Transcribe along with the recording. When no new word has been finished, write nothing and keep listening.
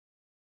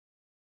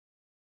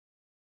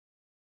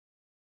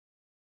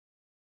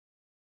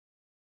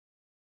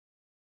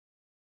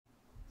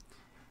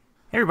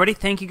Hey everybody,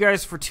 thank you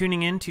guys for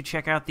tuning in to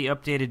check out the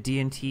updated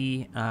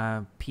DnT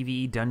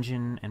PvE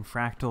Dungeon and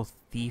Fractal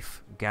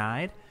Thief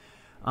guide.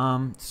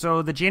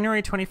 So the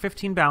January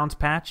 2015 balance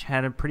patch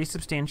had a pretty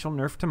substantial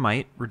nerf to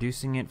might,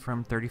 reducing it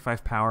from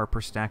 35 power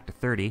per stack to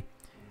 30.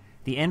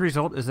 The end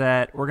result is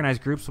that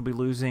organized groups will be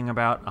losing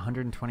about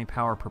 120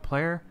 power per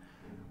player,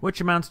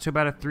 which amounts to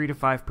about a 3 to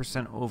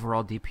 5%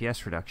 overall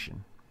DPS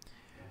reduction.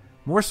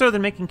 More so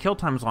than making kill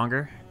times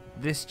longer,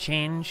 this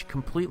change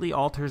completely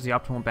alters the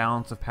optimal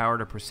balance of power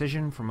to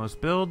precision for most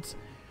builds,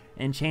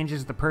 and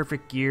changes the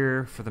perfect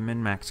gear for the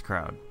min-max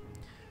crowd.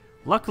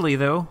 Luckily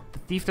though, the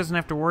Thief doesn't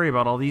have to worry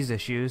about all these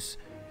issues,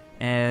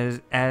 as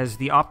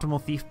the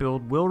optimal Thief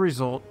build will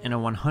result in a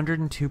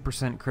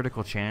 102%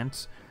 critical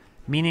chance,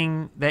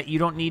 meaning that you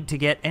don't need to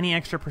get any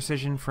extra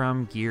precision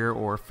from gear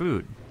or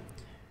food.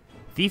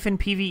 Thief in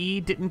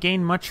PvE didn't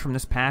gain much from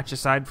this patch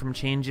aside from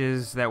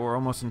changes that were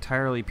almost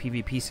entirely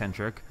PvP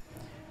centric.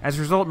 As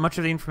a result, much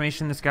of the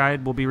information in this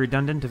guide will be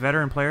redundant to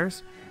veteran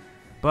players,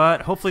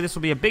 but hopefully this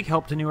will be a big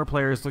help to newer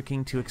players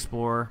looking to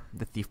explore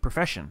the Thief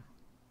profession.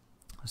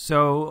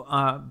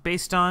 So,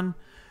 based on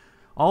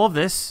all of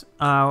this,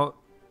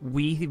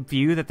 we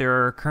view that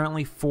there are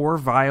currently 4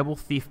 viable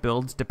Thief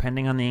builds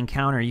depending on the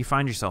encounter you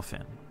find yourself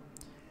in.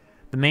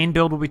 The main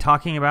build we'll be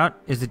talking about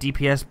is the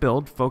DPS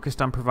build,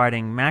 focused on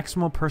providing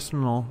maximal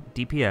personal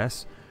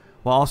DPS,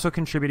 while also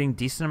contributing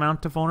decent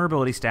amount to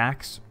vulnerability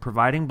stacks,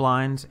 providing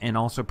blinds, and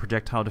also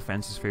projectile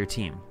defenses for your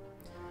team.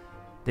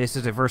 This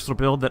is a versatile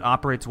build that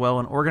operates well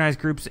in organized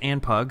groups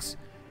and pugs,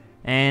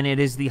 and it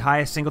is the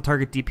highest single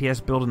target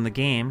DPS build in the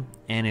game,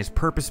 and is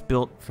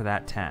purpose-built for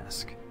that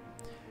task.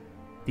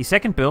 The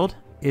second build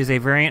is a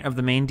variant of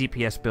the main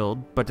DPS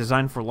build, but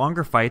designed for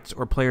longer fights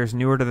or players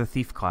newer to the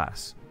Thief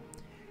class.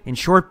 In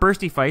short,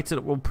 bursty fights,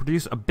 it will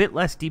produce a bit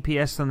less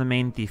DPS than the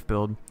main Thief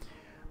build,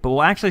 but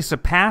will actually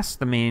surpass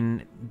the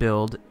main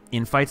build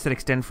in fights that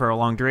extend for a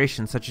long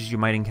duration, such as you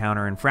might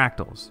encounter in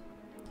Fractals.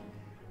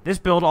 This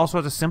build also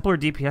has a simpler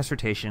DPS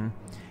rotation,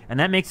 and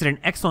that makes it an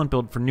excellent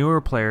build for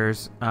newer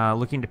players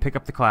looking to pick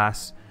up the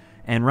class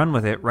and run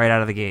with it right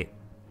out of the gate.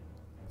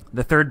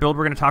 The third build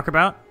we're going to talk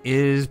about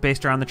is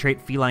based around the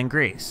trait Feline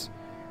Grace.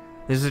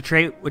 This is a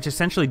trait which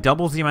essentially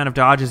doubles the amount of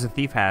dodges a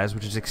Thief has,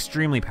 which is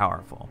extremely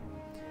powerful.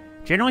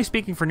 Generally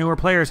speaking, for newer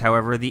players,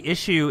 however, the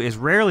issue is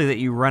rarely that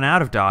you run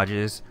out of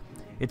dodges.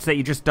 It's that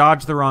you just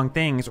dodge the wrong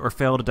things or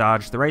fail to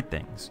dodge the right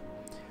things.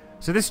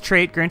 So this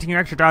trait, granting you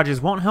extra dodges,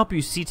 won't help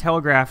you see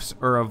telegraphs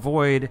or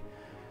avoid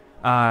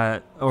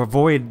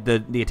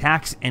the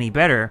attacks any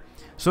better,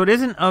 so it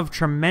isn't of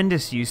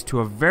tremendous use to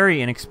a very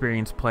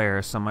inexperienced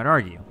player, some might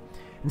argue.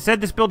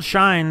 Instead, this build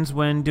shines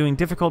when doing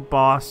difficult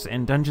boss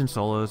and dungeon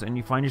solos, and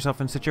you find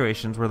yourself in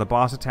situations where the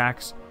boss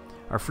attacks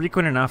are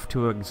frequent enough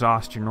to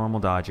exhaust your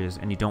normal dodges,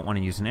 and you don't want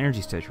to use an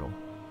energy sigil.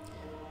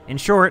 In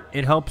short,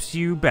 it helps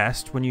you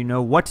best when you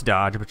know what to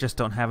dodge, but just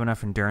don't have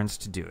enough endurance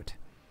to do it.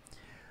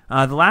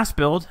 The last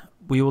build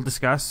we will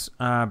discuss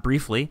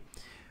briefly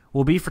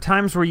will be for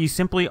times where you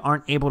simply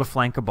aren't able to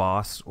flank a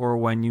boss, or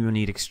when you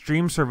need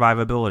extreme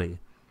survivability.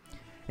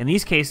 In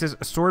these cases,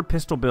 a sword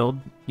pistol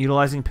build,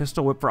 utilizing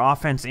pistol whip for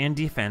offense and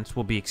defense,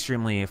 will be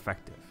extremely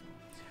effective.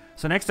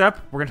 So next up,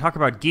 we're going to talk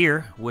about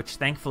gear, which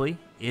thankfully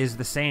is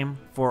the same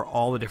for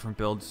all the different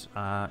builds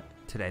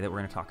today that we're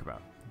going to talk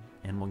about.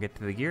 And we'll get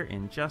to the gear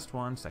in just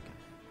 1 second.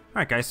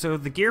 Alright guys, so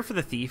the gear for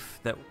the Thief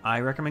that I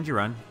recommend you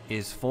run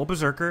is full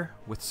Berserker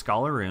with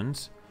Scholar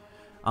Runes.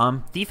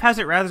 Thief has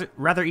it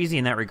rather easy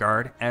in that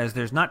regard, as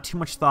there's not too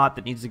much thought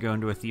that needs to go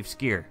into a Thief's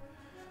gear.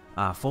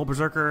 Full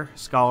Berserker,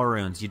 Scholar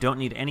Runes. You don't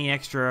need any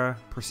extra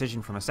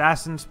precision from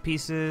Assassin's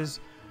pieces,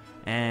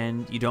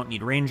 and you don't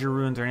need Ranger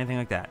Runes or anything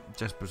like that.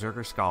 Just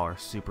Berserker, Scholar,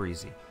 super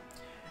easy.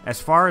 As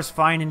far as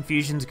fine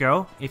infusions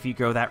go, if you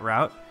go that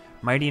route,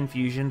 Mighty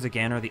Infusions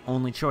again are the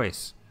only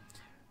choice.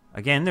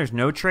 Again, there's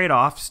no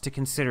trade-offs to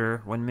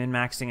consider when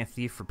min-maxing a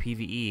Thief for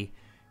PvE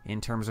in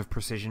terms of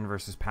precision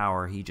versus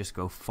power. You just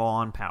go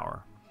full-on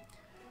power.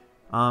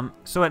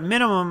 So at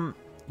minimum,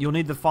 you'll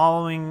need the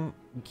following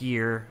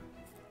gear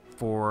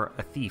for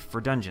a Thief for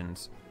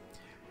dungeons.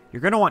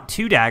 You're going to want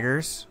 2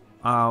 daggers,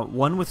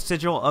 one with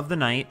Sigil of the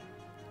Night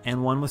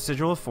and one with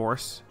Sigil of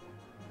Force.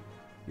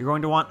 You're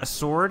going to want a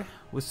sword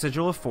with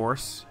Sigil of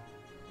Force,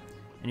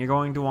 and you're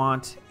going to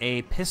want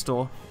a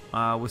pistol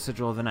with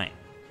Sigil of the Night.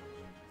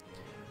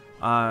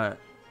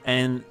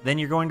 And then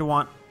you're going to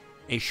want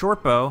a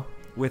short bow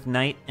with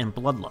Night and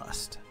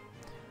Bloodlust.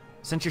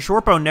 Since your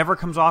short bow never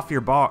comes off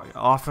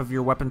of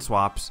your weapon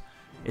swaps,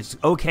 it's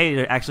okay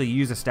to actually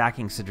use a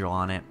stacking sigil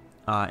on it.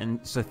 And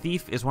so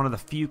Thief is one of the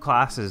few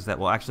classes that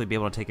will actually be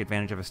able to take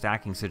advantage of a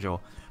stacking sigil,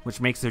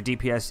 which makes their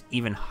DPS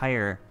even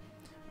higher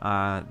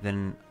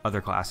than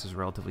other classes,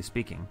 relatively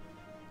speaking.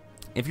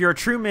 If you're a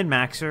true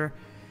min-maxer,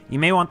 you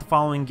may want the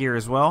following gear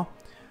as well.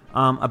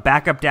 A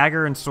backup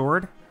dagger and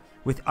sword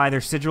with either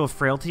Sigil of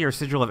Frailty or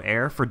Sigil of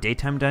Air for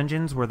daytime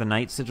dungeons where the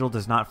night sigil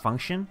does not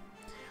function.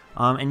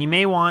 And you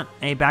may want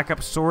a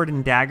backup sword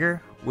and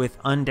dagger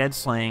with Undead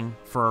Slaying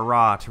for a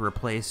Raw to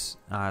replace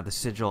the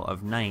Sigil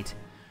of Night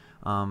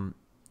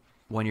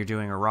when you're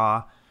doing a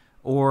Raw.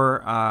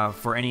 or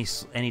for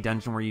any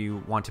dungeon where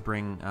you want to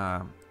bring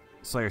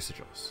Slayer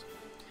Sigils.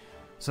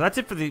 So that's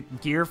it for the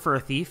gear for a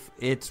Thief.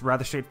 It's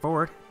rather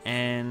straightforward,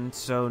 and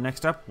so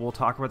next up we'll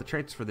talk about the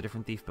traits for the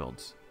different Thief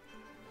builds.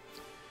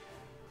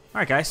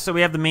 Alright guys, so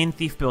we have the main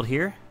Thief build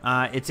here.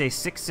 It's a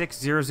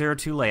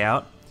 66002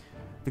 layout.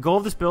 The goal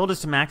of this build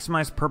is to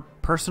maximize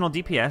personal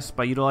DPS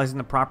by utilizing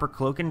the proper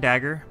Cloak and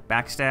Dagger,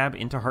 Backstab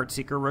into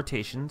Heartseeker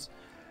rotations.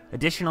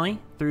 Additionally,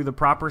 through the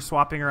proper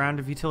swapping around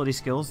of utility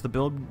skills, the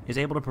build is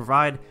able to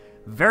provide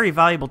very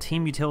valuable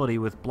team utility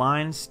with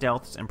blinds,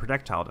 stealths, and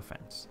projectile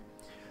defense.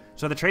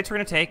 So the traits we're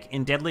going to take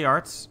in Deadly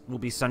Arts will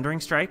be Sundering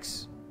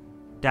Strikes,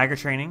 Dagger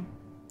Training,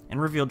 and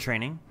Revealed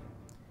Training.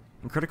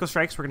 In Critical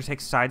Strikes, we're going to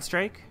take Side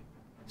Strike,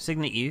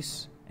 Signet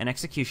Use, and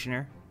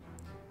Executioner.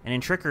 And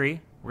in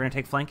Trickery, we're going to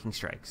take Flanking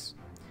Strikes.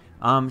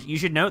 You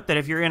should note that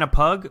if you're in a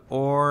pug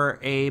or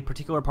a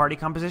particular party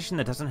composition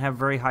that doesn't have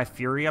very high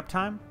Fury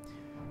uptime,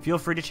 feel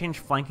free to change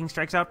Flanking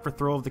Strikes out for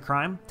Thrill of the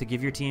Crime to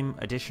give your team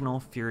additional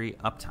Fury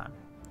uptime.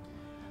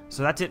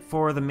 So that's it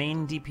for the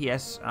main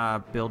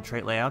DPS build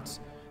trait layouts.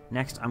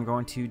 Next, I'm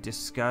going to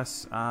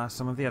discuss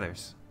some of the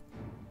others.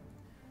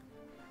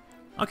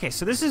 Okay,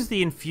 so this is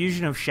the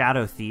Infusion of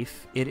Shadow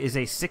Thief. It is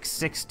a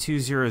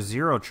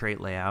 66200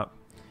 trait layout.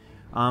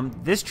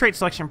 This trait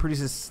selection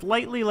produces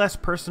slightly less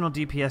personal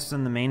DPS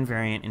than the main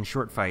variant in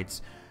short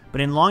fights, but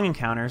in long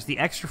encounters, the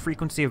extra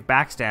frequency of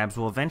backstabs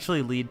will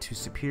eventually lead to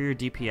superior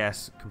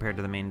DPS compared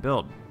to the main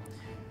build.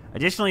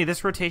 Additionally,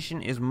 this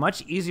rotation is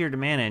much easier to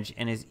manage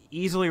and is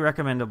easily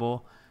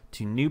recommendable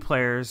to new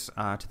players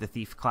to the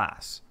Thief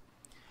class.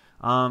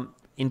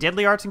 In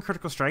Deadly Arts and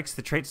Critical Strikes,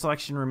 the trait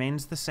selection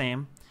remains the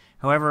same.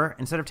 However,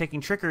 instead of taking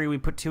Trickery, we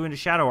put 2 into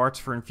Shadow Arts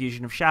for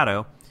Infusion of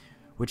Shadow,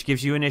 which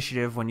gives you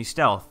initiative when you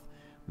stealth,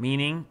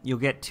 meaning you'll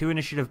get 2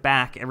 initiative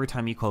back every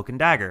time you Cloak and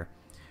Dagger,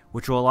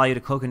 which will allow you to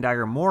Cloak and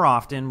Dagger more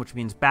often, which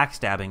means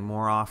backstabbing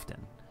more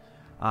often.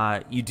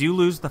 You do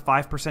lose the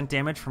 5%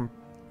 damage from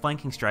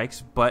Flanking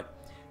Strikes, but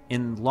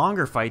in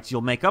longer fights,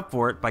 you'll make up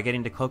for it by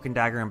getting to Cloak and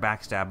Dagger and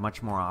backstab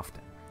much more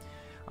often.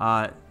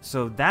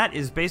 So that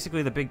is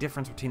basically the big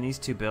difference between these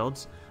two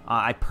builds.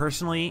 I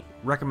personally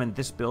recommend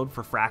this build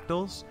for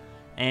Fractals,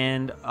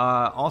 and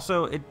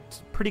also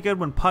it's pretty good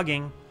when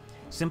pugging,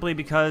 simply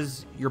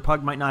because your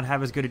pug might not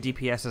have as good a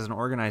DPS as an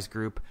organized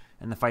group,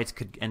 and the fights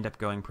could end up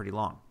going pretty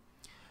long.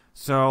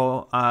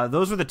 So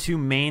those are the two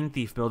main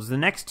Thief builds. The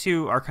next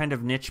two are kind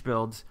of niche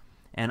builds,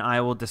 and I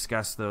will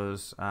discuss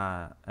those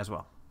as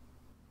well.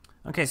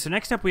 Okay, so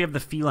next up we have the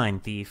Feline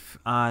Thief.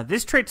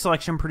 This trait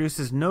selection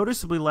produces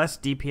noticeably less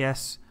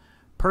DPS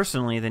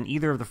personally than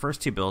either of the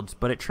first two builds,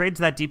 but it trades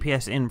that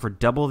DPS in for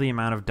double the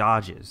amount of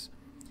dodges.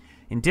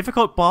 In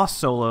difficult boss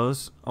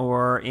solos,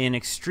 or in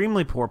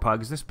extremely poor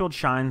pugs, this build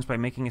shines by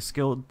making a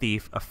skilled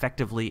thief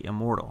effectively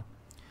immortal.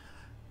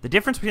 The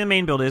difference between the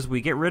main build is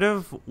we get rid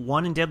of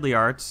 1 in Deadly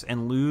Arts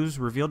and lose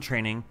Revealed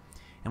Training,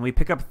 and we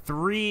pick up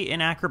 3 in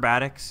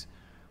Acrobatics,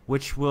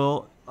 which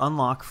will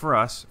unlock for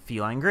us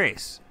Feline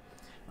Grace.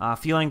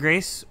 Feline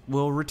Grace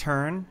will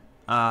return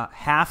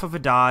half of a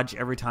dodge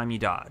every time you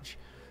dodge.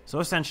 So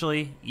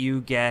essentially,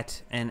 you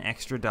get an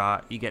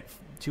extra you get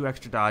 2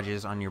 extra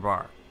dodges on your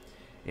bar.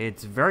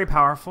 It's very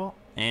powerful,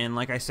 and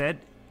like I said,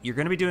 you're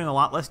going to be doing a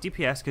lot less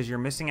DPS because you're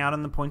missing out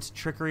on the points of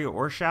Trickery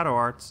or Shadow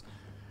Arts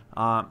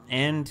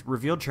and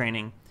Revealed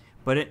Training.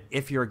 But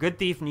if you're a good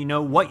thief and you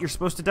know what you're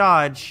supposed to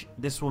dodge,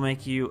 this will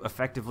make you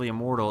effectively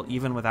immortal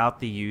even without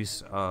the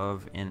use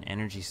of an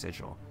Energy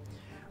Sigil.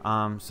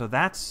 So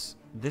that's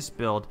this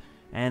build,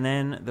 and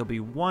then there'll be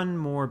one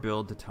more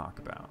build to talk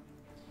about.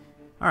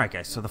 Alright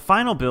guys, so the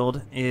final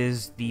build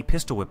is the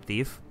Pistol Whip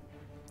Thief,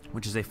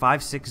 which is a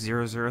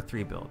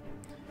 56003 build.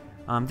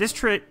 This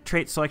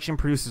trait selection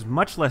produces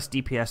much less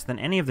DPS than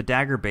any of the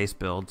dagger-based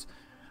builds,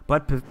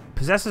 but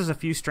possesses a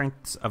few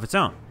strengths of its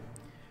own.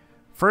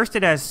 First,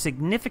 it has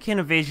significant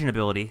evasion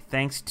ability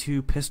thanks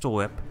to Pistol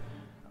Whip,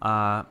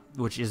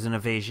 which is an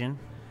evasion,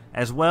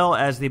 as well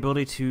as the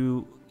ability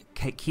to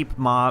keep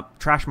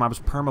trash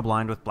mobs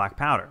permablind with black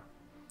powder.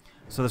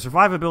 So the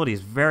survivability is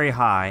very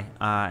high,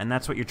 and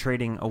that's what you're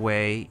trading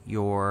away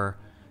your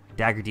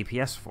dagger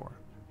DPS for.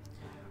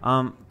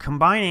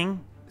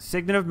 Combining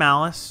Signet of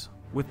Malice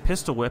with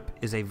Pistol Whip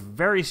is a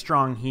very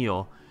strong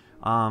heal,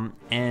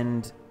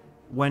 and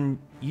when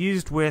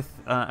used with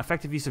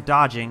effective use of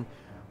dodging,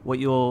 what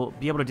you'll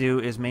be able to do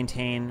is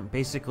maintain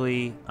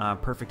basically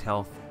perfect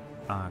health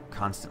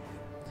constantly.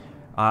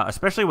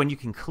 Especially when you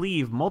can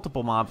cleave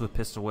multiple mobs with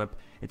Pistol Whip,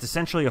 it's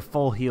essentially a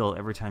full heal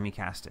every time you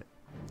cast it.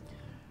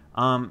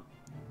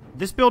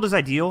 This build is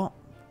ideal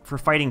for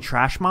fighting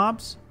trash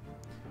mobs,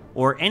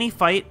 or any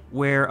fight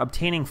where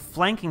obtaining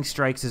flanking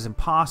strikes is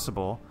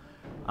impossible,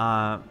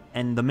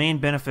 and the main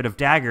benefit of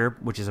Dagger,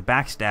 which is a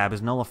backstab,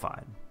 is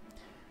nullified.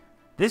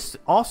 This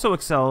also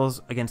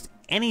excels against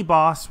any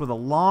boss with a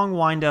long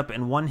windup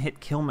and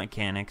one-hit kill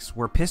mechanics,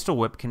 where Pistol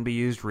Whip can be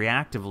used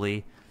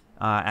reactively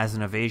as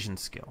an evasion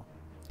skill.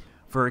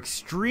 For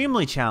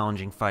extremely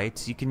challenging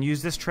fights, you can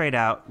use this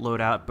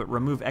loadout, but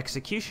remove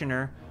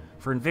Executioner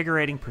for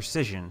invigorating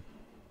precision,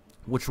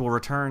 which will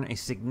return a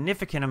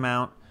significant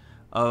amount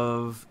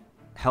of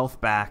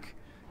health back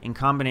in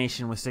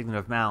combination with Signet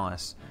of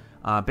Malice.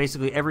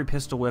 Basically, every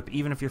pistol whip,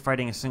 even if you're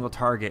fighting a single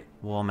target,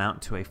 will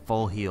amount to a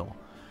full heal.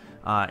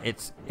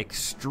 It's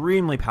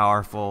extremely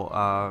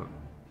powerful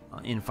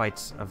in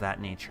fights of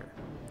that nature.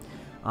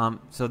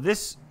 So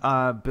this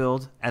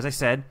build, as I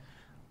said,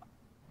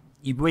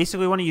 you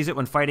basically want to use it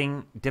when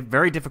fighting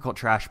very difficult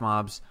trash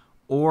mobs,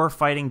 or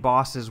fighting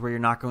bosses where you're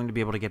not going to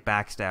be able to get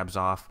backstabs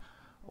off,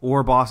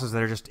 or bosses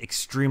that are just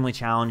extremely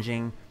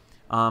challenging.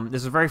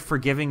 This is a very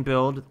forgiving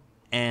build,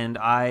 and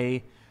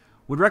I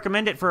would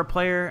recommend it for a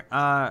player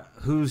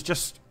who's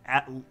just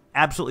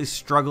absolutely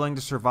struggling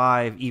to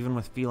survive, even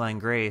with Feline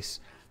Grace.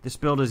 This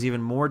build is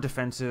even more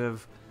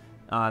defensive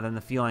than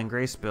the Feline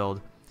Grace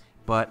build,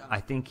 but I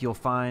think you'll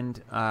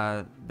find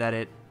that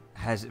it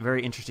has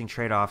very interesting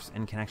trade-offs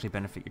and can actually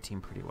benefit your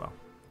team pretty well.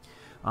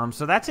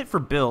 So that's it for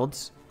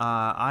builds.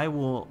 I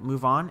will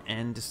move on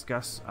and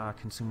discuss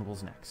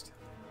consumables next.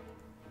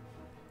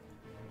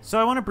 So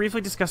I want to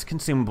briefly discuss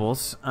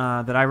consumables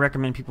that I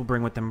recommend people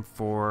bring with them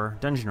for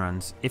dungeon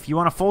runs. If you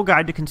want a full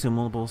guide to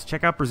consumables,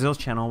 check out Brazil's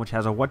channel, which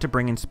has a what to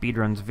bring in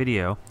speedruns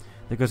video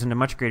that goes into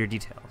much greater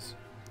details.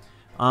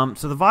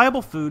 So the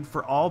viable food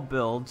for all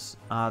builds,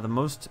 the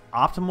most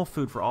optimal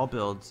food for all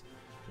builds,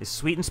 is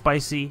sweet and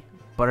spicy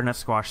butternut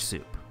squash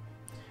soup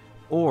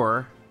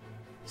or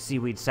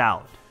seaweed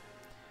salad.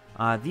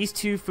 These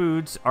two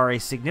foods are a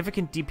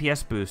significant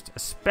DPS boost,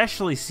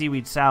 especially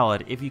seaweed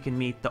salad if you can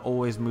meet the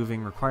always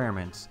moving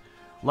requirements.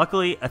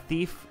 Luckily, a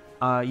thief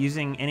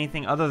using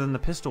anything other than the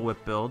pistol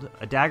whip build,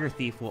 a dagger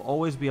thief will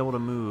always be able to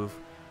move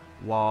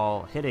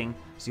while hitting,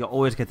 so you'll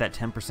always get that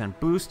 10%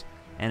 boost,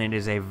 and it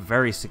is a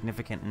very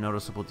significant and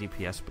noticeable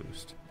DPS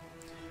boost.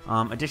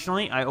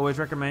 Additionally, I always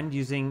recommend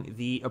using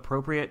the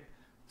appropriate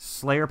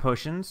Slayer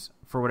potions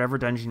for whatever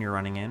dungeon you're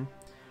running in.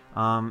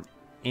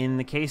 In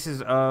the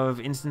cases of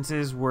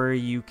instances where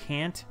you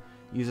can't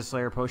use a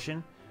Slayer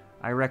potion,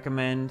 I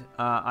recommend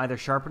either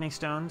Sharpening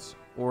Stones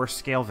or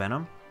Scale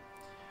Venom.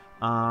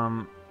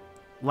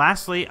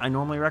 Lastly, I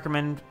normally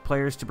recommend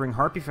players to bring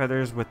Harpy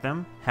Feathers with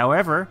them.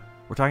 However,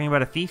 we're talking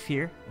about a thief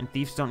here, and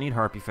thieves don't need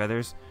Harpy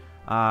Feathers.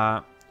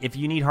 If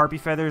you need Harpy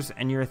Feathers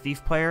and you're a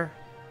thief player,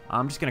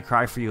 I'm just going to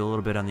cry for you a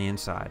little bit on the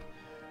inside.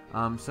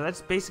 So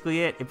that's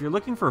basically it. If you're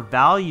looking for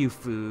value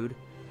food,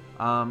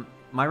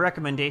 my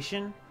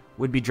recommendation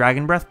would be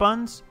Dragon Breath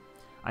Buns.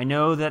 I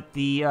know that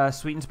the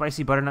sweet and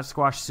spicy butternut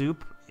squash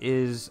soup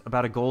is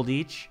about $1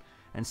 each,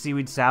 and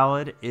seaweed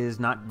salad is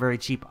not very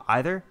cheap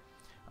either.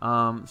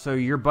 So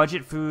your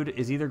budget food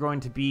is either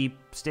going to be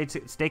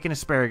steak and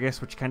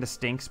asparagus, which kind of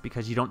stinks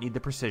because you don't need the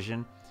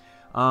precision,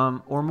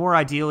 or more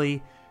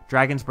ideally,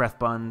 Dragon's Breath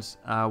Buns,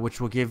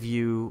 which will give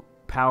you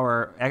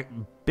power,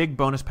 big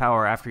bonus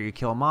power after you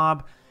kill a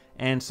mob,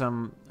 and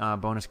some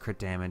bonus crit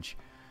damage.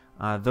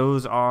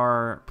 Those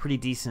are pretty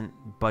decent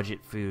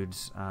budget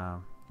foods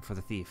for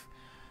the thief.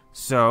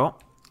 So,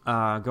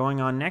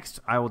 going on next,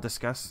 I will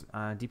discuss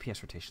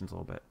DPS rotations a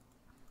little bit.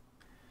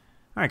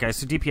 Alright guys,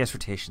 so DPS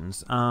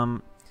rotations.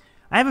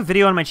 I have a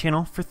video on my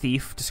channel for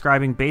Thief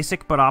describing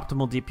basic but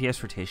optimal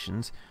DPS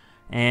rotations,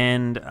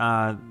 and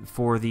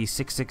for the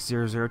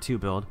 66002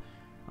 build.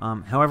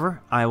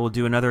 However, I will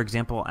do another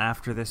example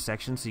after this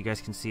section so you guys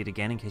can see it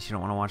again in case you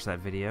don't want to watch that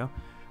video.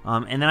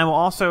 And then I will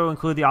also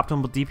include the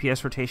optimal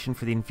DPS rotation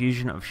for the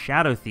infusion of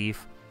Shadow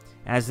Thief,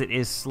 as it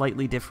is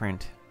slightly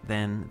different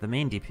than the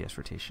main DPS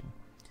rotation.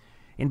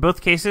 In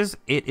both cases,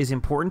 it is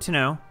important to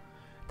know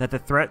that the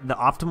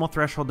optimal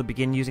threshold to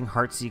begin using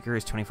Heartseeker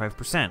is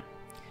 25%.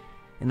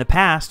 In the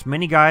past,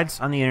 many guides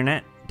on the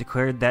internet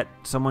declared that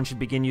someone should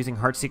begin using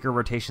Heartseeker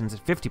rotations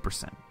at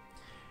 50%.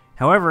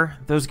 However,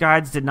 those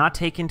guides did not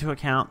take into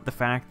account the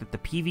fact that the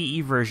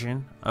PvE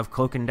version of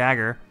Cloak and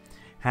Dagger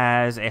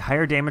has a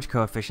higher damage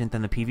coefficient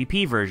than the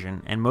PvP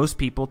version, and most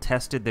people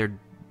tested their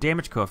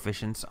damage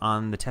coefficients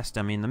on the test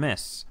dummy in the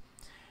mists.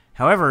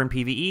 However, in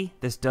PvE,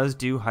 this does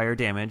do higher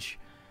damage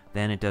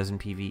than it does in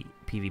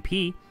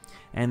PvP,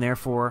 and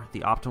therefore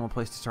the optimal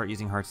place to start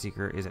using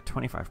Heartseeker is at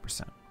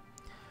 25%.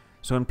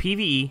 So in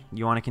PvE,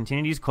 you want to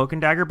continue to use Cloak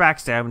and Dagger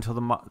Backstab until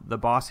the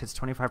boss hits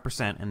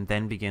 25%, and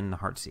then begin the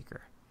Heartseeker.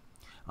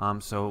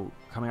 So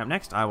coming up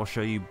next, I will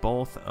show you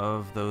both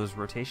of those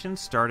rotations,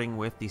 starting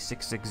with the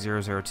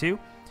 66002,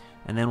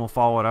 and then we'll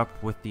follow it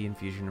up with the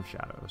Infusion of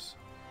Shadows.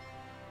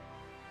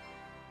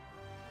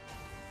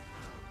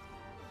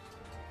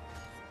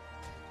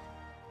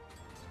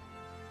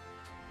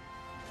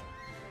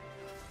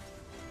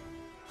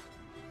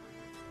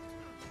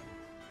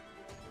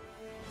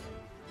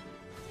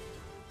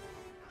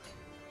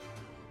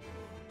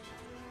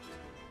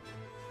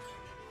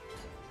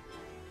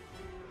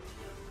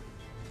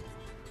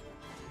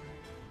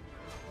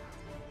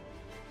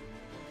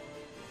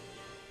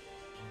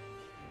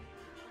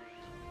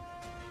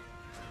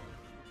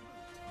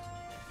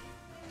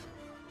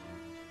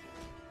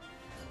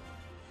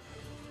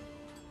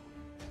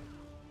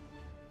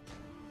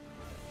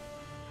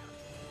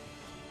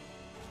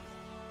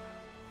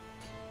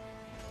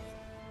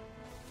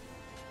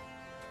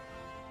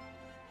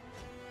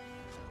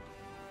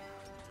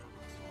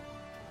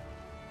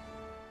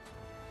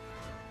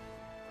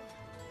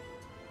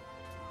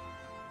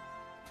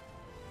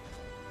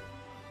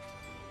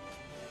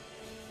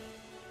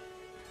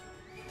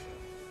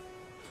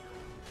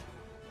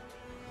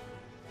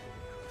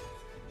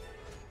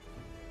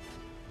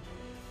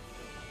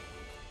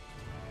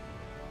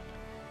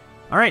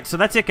 Alright, so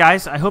that's it,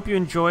 guys. I hope you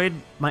enjoyed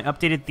my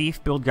updated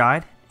Thief build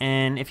guide,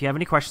 and if you have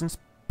any questions,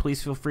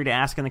 please feel free to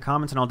ask in the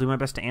comments, and I'll do my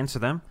best to answer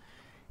them.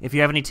 If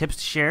you have any tips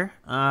to share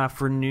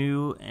for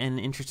new and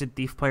interested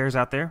Thief players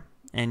out there,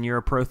 and you're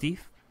a pro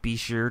Thief, be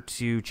sure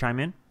to chime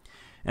in.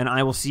 And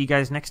I will see you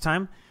guys next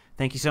time.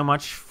 Thank you so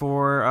much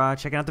for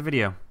checking out the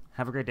video.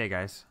 Have a great day,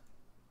 guys.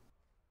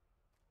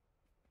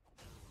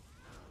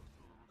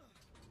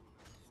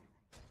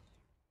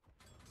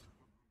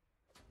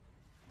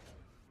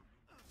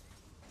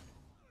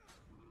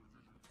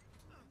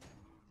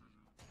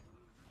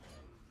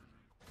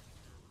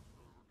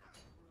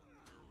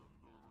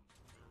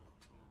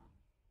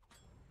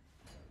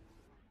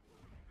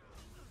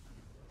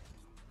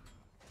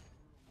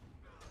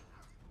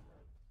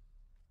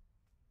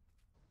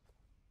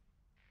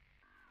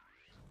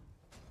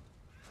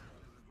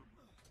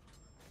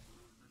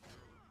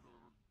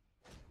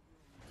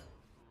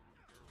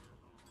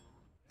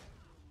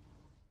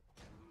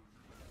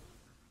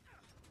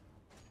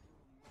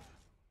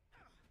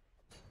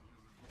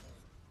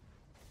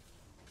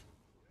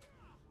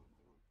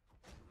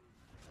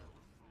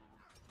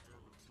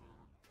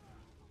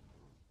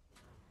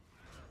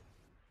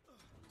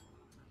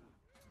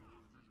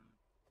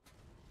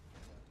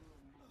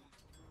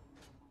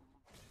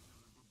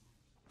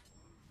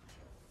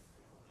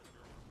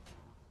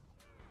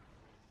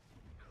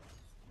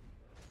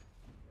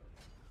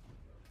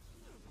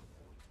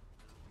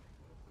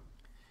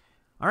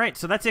 Alright,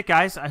 so that's it,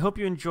 guys. I hope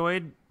you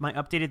enjoyed my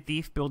updated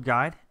Thief build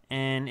guide,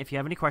 and if you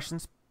have any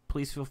questions,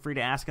 please feel free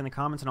to ask in the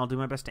comments, and I'll do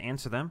my best to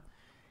answer them.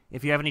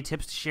 If you have any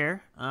tips to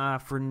share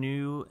for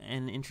new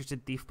and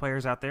interested Thief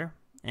players out there,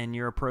 and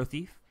you're a pro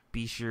Thief,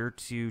 be sure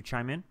to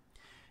chime in.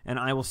 And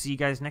I will see you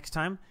guys next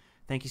time.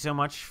 Thank you so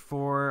much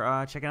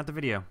for checking out the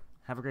video.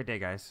 Have a great day,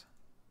 guys.